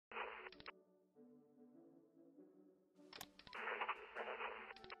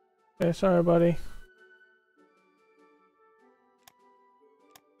Okay, sorry, buddy.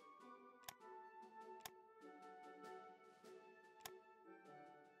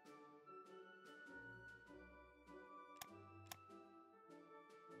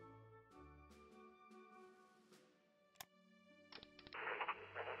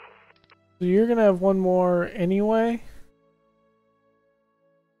 So you're gonna have one more anyway.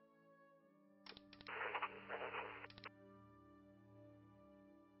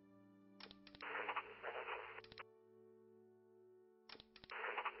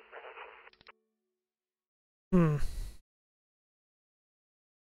 Hmm.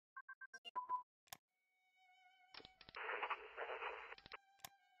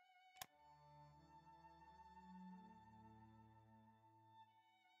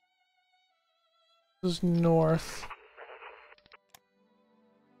 This is north.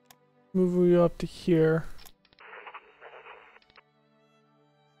 Move you up to here.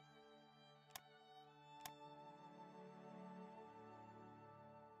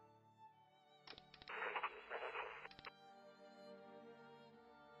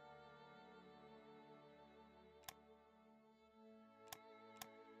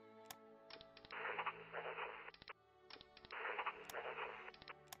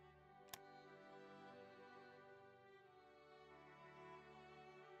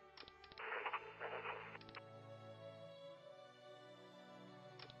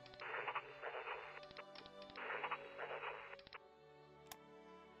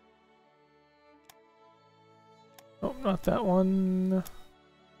 Oh, not that one.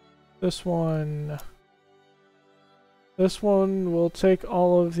 This one. This one will take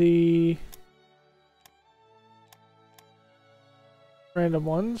all of the random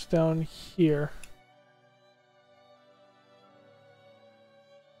ones down here.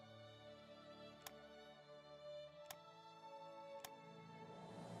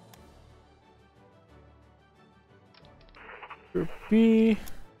 Group B.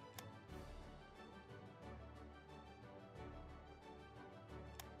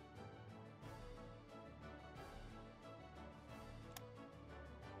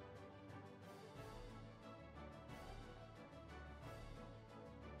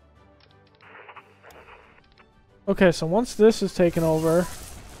 Okay, so once this is taken over,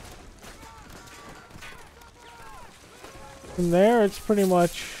 from there it's pretty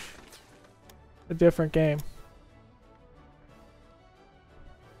much a different game.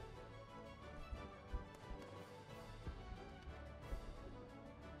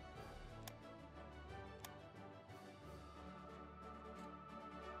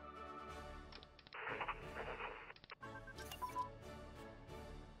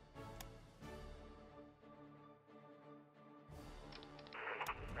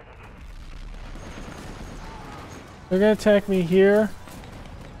 They're gonna attack me here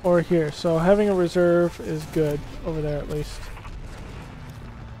or here, so having a reserve is good over there at least.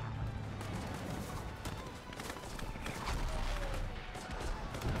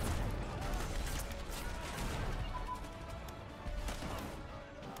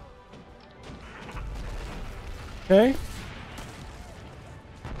 Okay.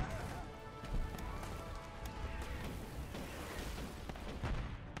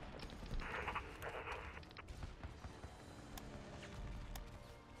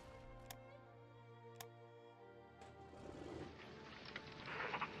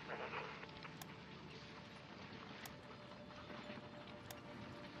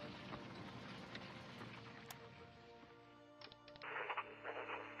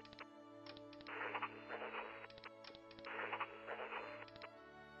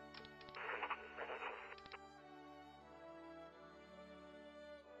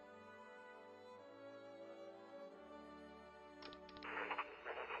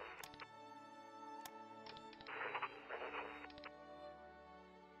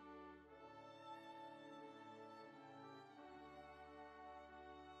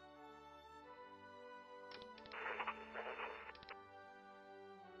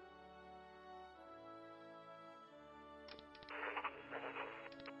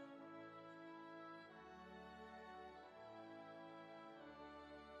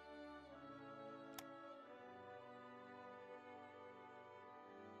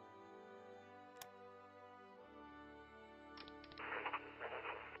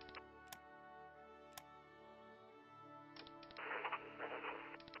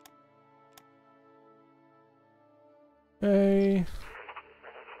 Okay.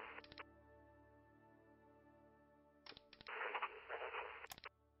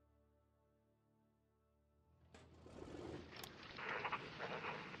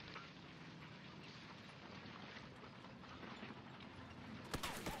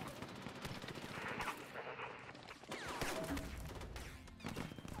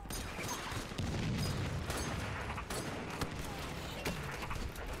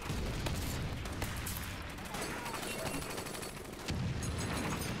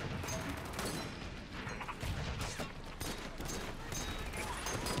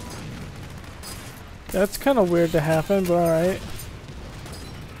 That's kind of weird to happen, but alright.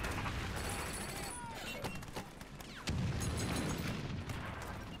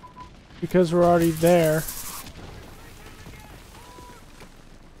 Because we're already there.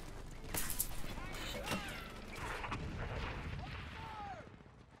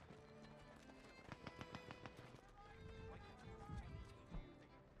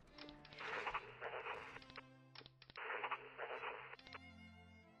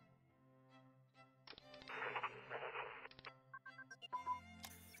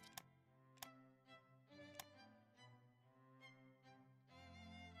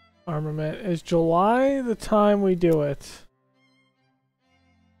 Armament. Is July the time we do it?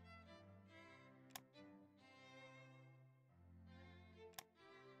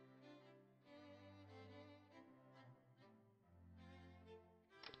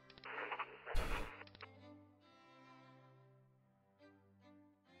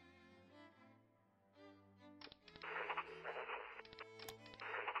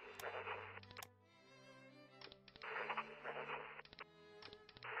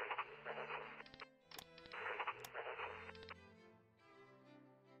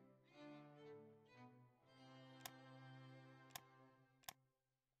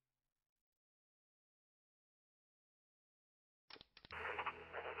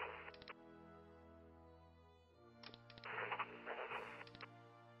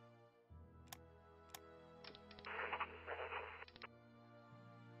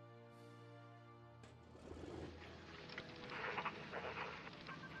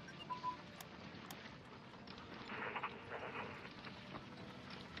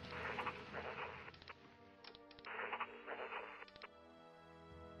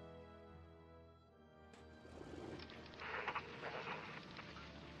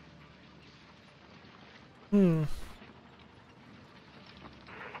 Hmm.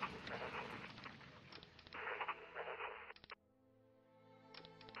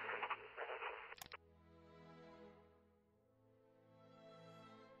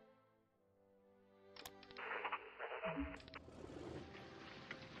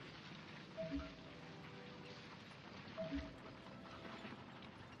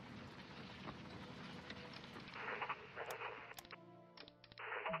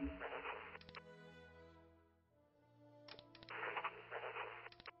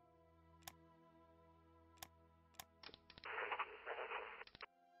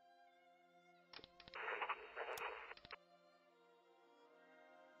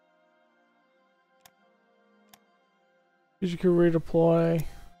 You can redeploy.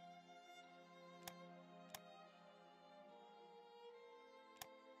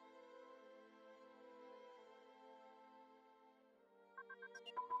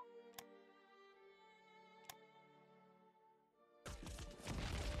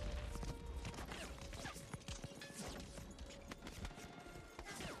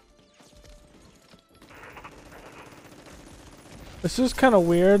 This is kind of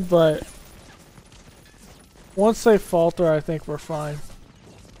weird, but once they falter, I think we're fine.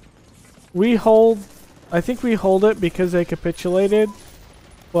 I think we hold it because they capitulated,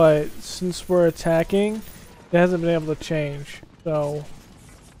 but since we're attacking, it hasn't been able to change. So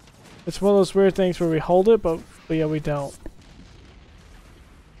it's one of those weird things where we hold it, but yeah, we don't.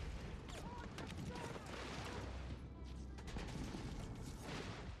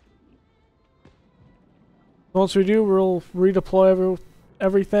 Once we do, we'll redeploy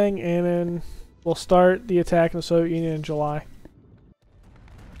everything, and then we'll start the attack in the Soviet Union in July.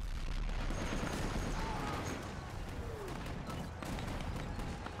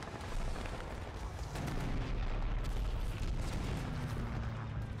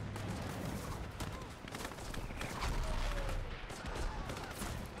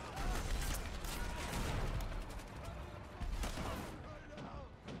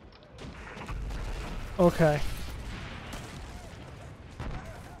 Okay.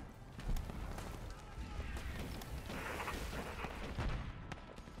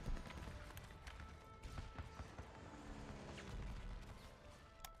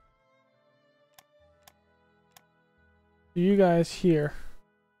 You guys here.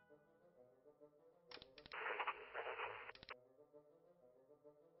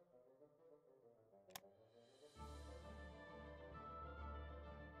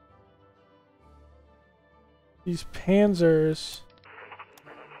 These panzers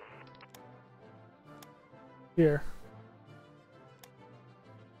here.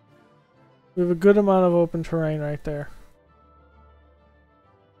 We have a good amount of open terrain right there.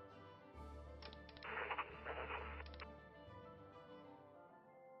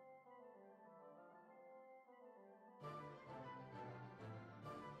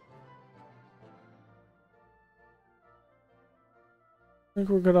 I think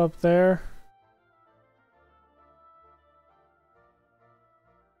we're good up there.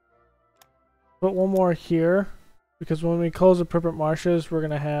 Put one more here, because when we close the Pripyat Marshes, we're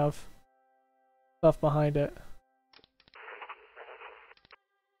gonna have stuff behind it.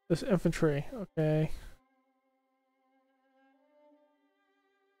 This infantry, okay.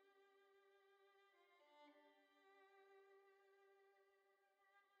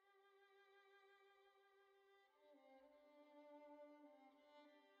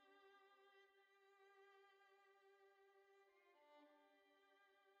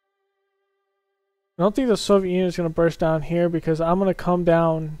 I don't think the Soviet Union is going to burst down here because I'm going to come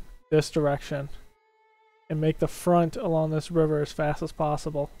down this direction and make the front along this river as fast as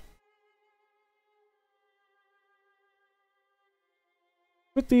possible.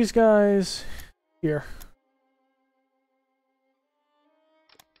 Put these guys here.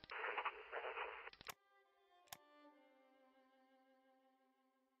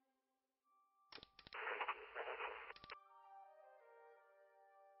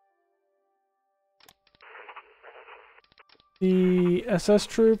 The SS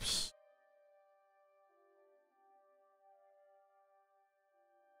troops.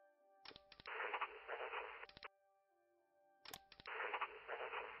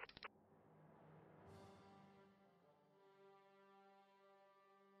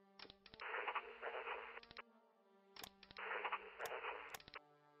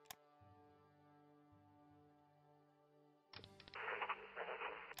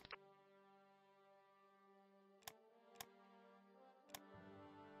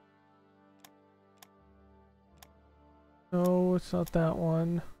 No, it's not that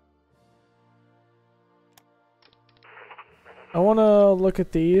one. I want to look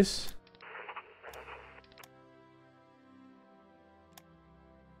at these.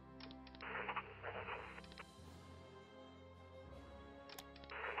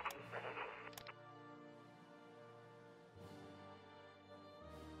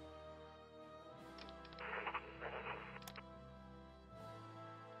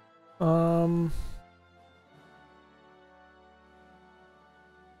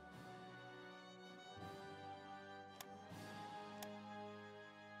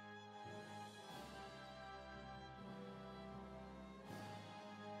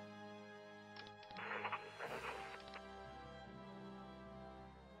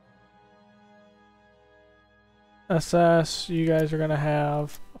 SS, you guys are gonna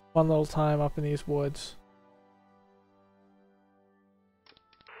have a fun little time up in these woods.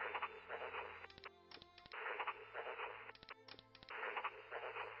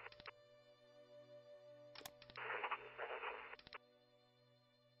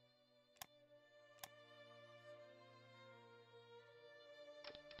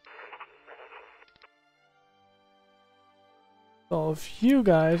 So if you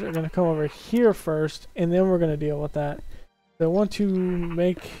guys are going to come over here first, and then we're going to deal with that. I want to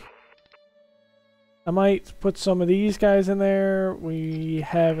make... I might put some of these guys in there. We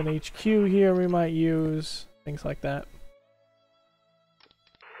have an HQ here we might use. Things like that.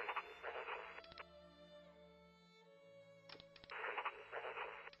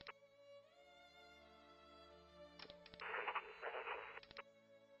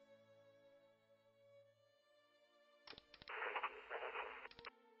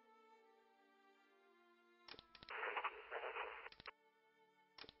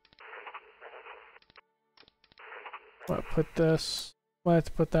 Might put this. Might have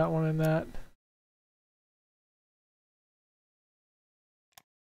to put that one in that.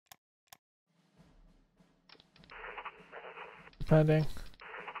 Depending.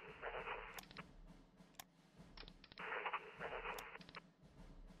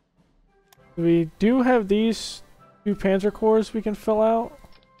 We do have these two Panzer Corps we can fill out.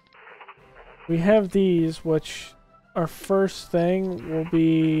 We have these, which our first thing will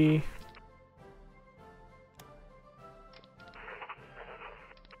be...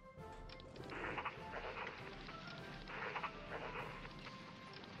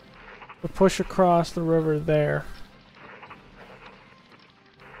 to push across the river there.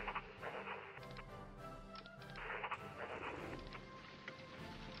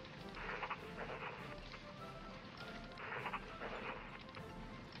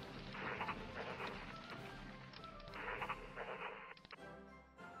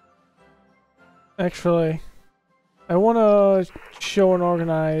 Actually, I want to show an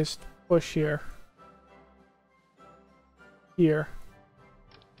organized push here. Here.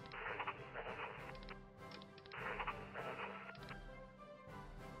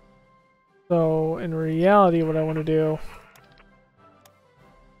 So, in reality, what I want to do...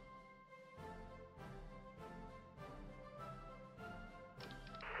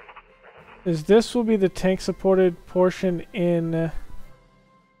 is this will be the tank supported portion in...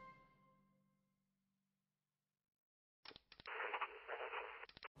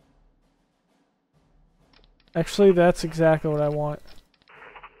 Actually, that's exactly what I want.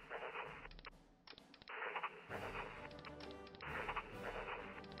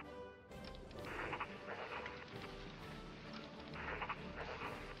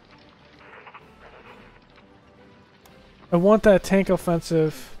 I want that tank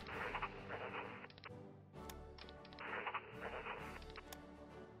offensive.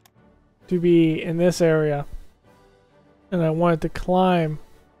 To be in this area. And I want it to climb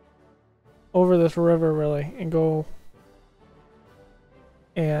over this river really and go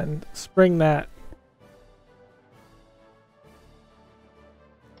and spring that.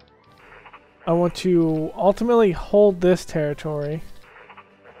 I want to ultimately hold this territory.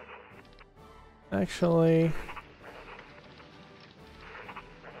 Actually,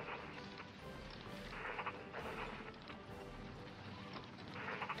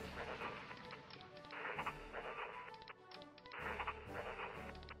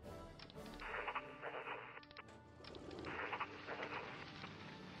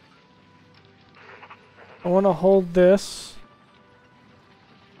 I want to hold this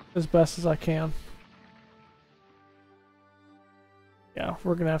as best as I can. Yeah,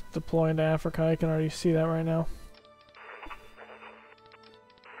 we're gonna have to deploy into Africa. I can already see that right now.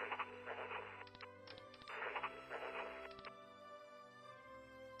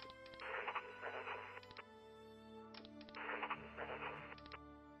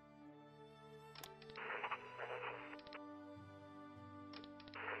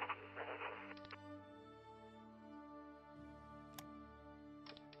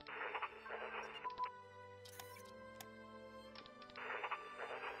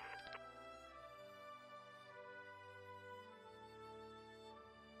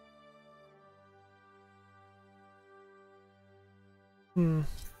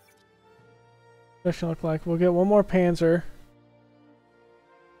 That should look like we'll get one more Panzer.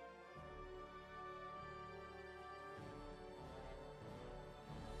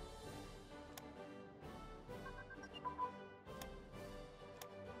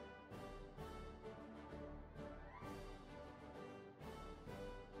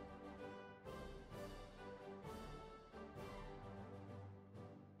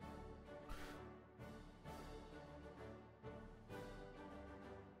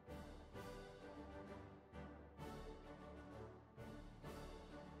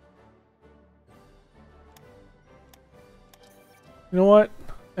 You know what?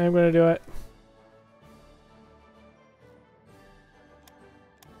 I'm gonna do it.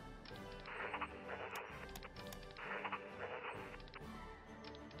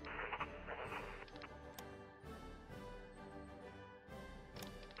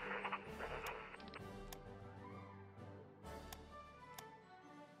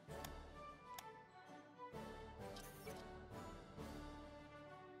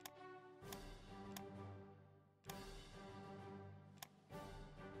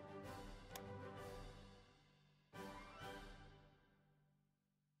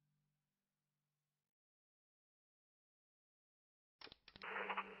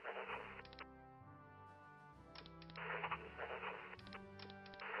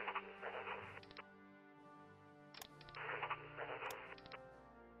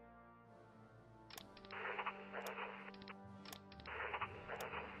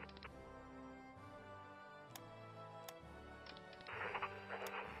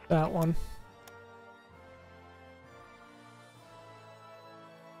 That one.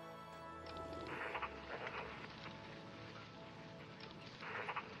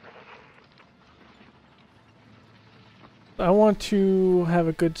 I want to have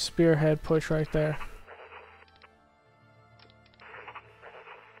a good spearhead push right there.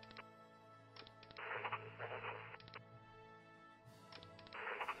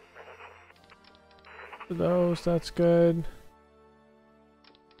 For those, that's good.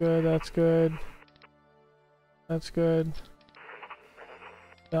 Good, that's good. That's good.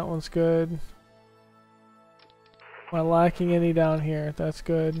 That one's good. Am I lacking any down here? That's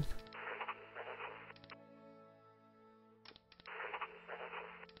good.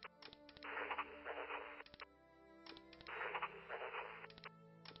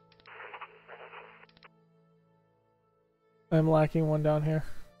 I'm lacking one down here.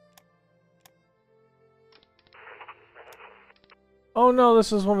 Oh no,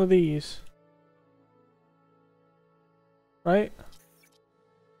 this is one of these. Right?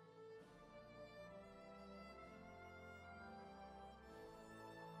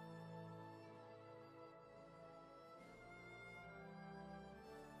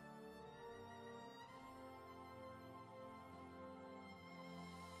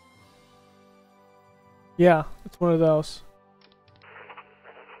 Yeah, it's one of those.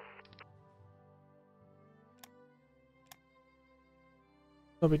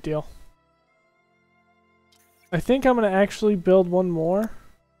 No big deal. I think I'm gonna actually build one more.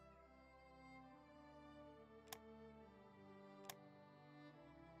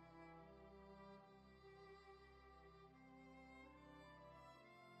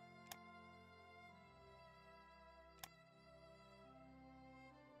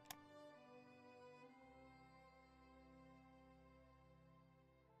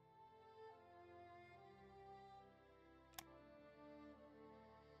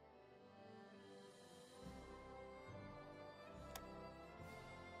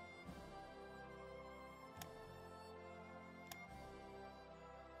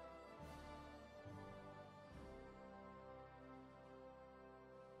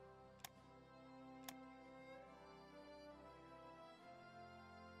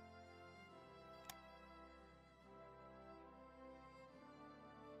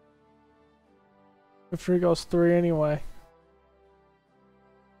 Infantry goes 3 anyway.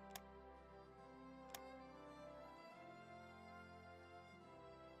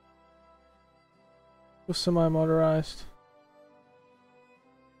 With semi-motorized.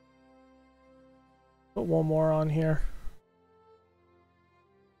 Put one more on here.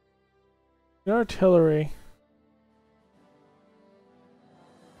 The artillery.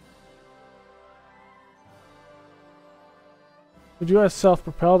 We do have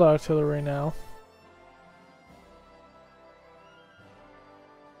self-propelled artillery now.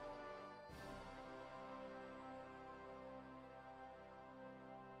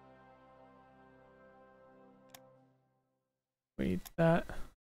 We need that.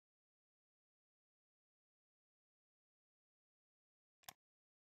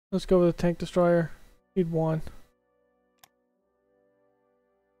 Let's go with a tank destroyer. Need one.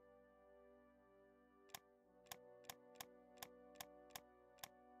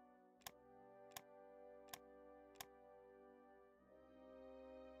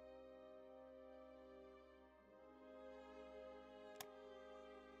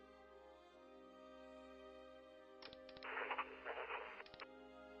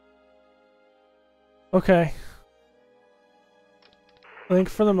 Okay. I think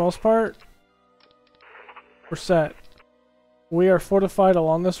for the most part, we're set. We are fortified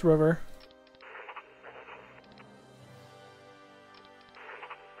along this river.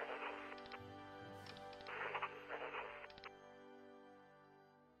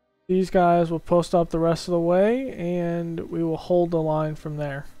 These guys will post up the rest of the way, and we will hold the line from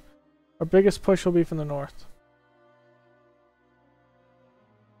there. Our biggest push will be from the north.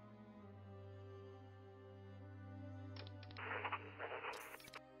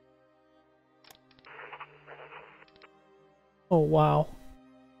 Oh, wow.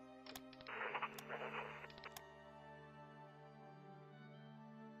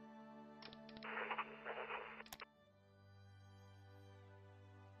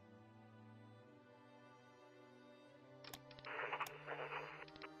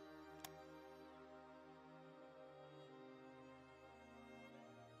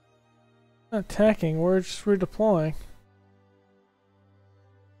 Not attacking, we're just redeploying.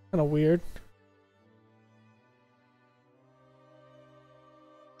 Kinda weird.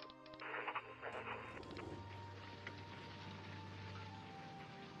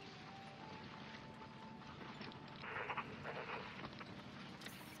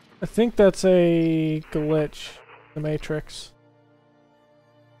 I think that's a glitch in the Matrix.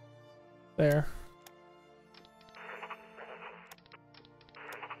 There.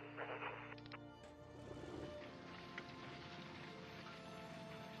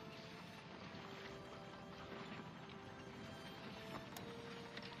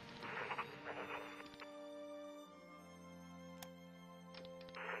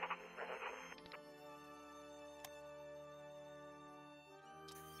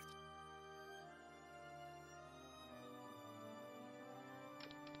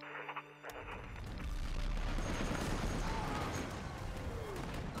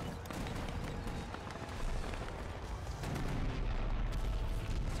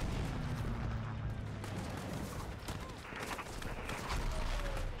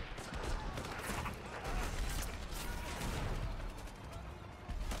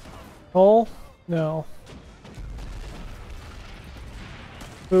 Coal? No.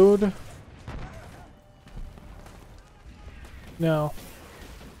 Food? No.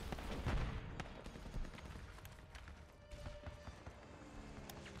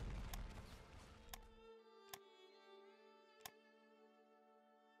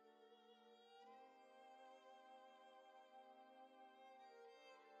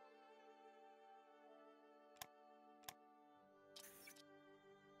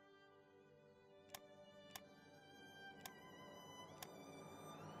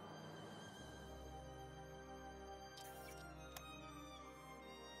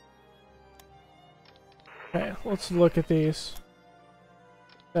 Okay, let's look at these.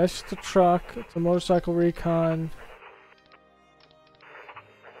 That's just a truck. It's a motorcycle recon.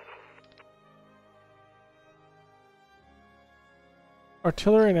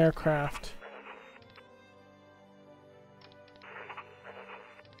 Artillery and aircraft.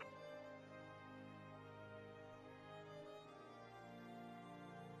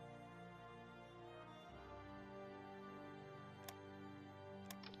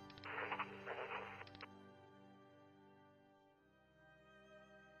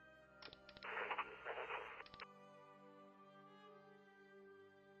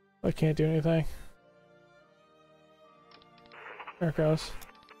 I can't do anything. There it goes.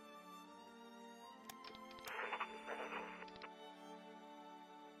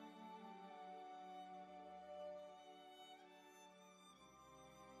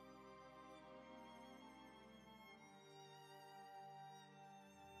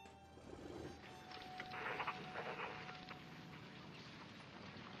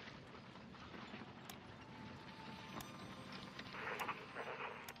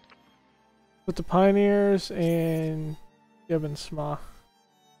 With the Pioneers and Gibbonsma.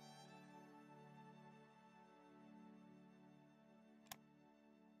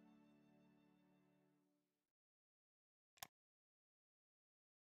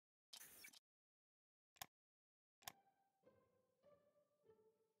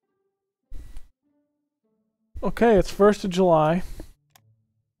 Okay, it's 1st of July.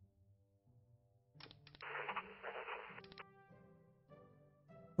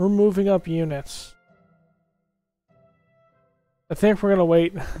 We're moving up units. I think we're gonna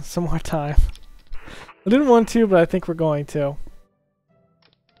wait some more time. I didn't want to, but I think we're going to.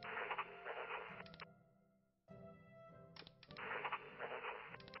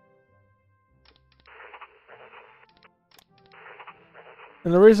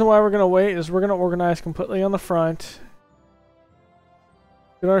 And the reason why we're gonna wait is we're gonna organize completely on the front,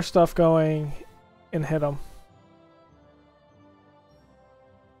 get our stuff going, and hit them.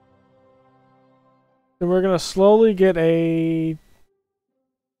 Then we're gonna slowly get a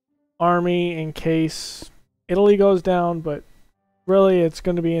army in case Italy goes down, but really it's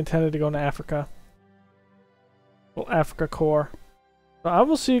going to be intended to go into Africa. Well, Africa Corps. So I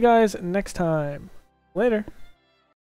will see you guys next time. Later.